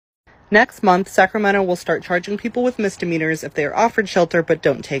Next month, Sacramento will start charging people with misdemeanors if they are offered shelter but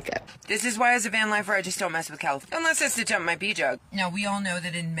don't take it. This is why as a van lifer, I just don't mess with California. Unless it's to dump my bee jug. Now, we all know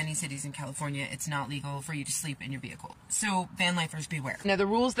that in many cities in California, it's not legal for you to sleep in your vehicle. So, van lifers beware. Now, the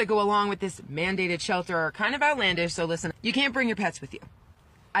rules that go along with this mandated shelter are kind of outlandish, so listen. You can't bring your pets with you.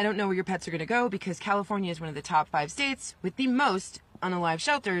 I don't know where your pets are going to go because California is one of the top 5 states with the most unalive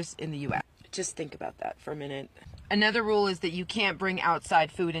shelters in the U.S. Just think about that for a minute. Another rule is that you can't bring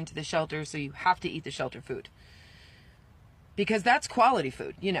outside food into the shelter, so you have to eat the shelter food. Because that's quality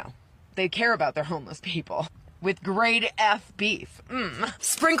food, you know. They care about their homeless people. With grade F beef.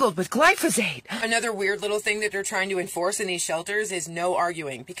 Sprinkled with glyphosate. Another weird little thing that they're trying to enforce in these shelters is no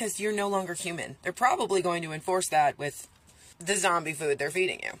arguing, because you're no longer human. They're probably going to enforce that with the zombie food they're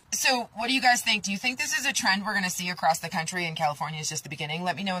feeding you. So, what do you guys think? Do you think this is a trend we're going to see across the country and California is just the beginning?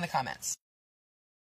 Let me know in the comments.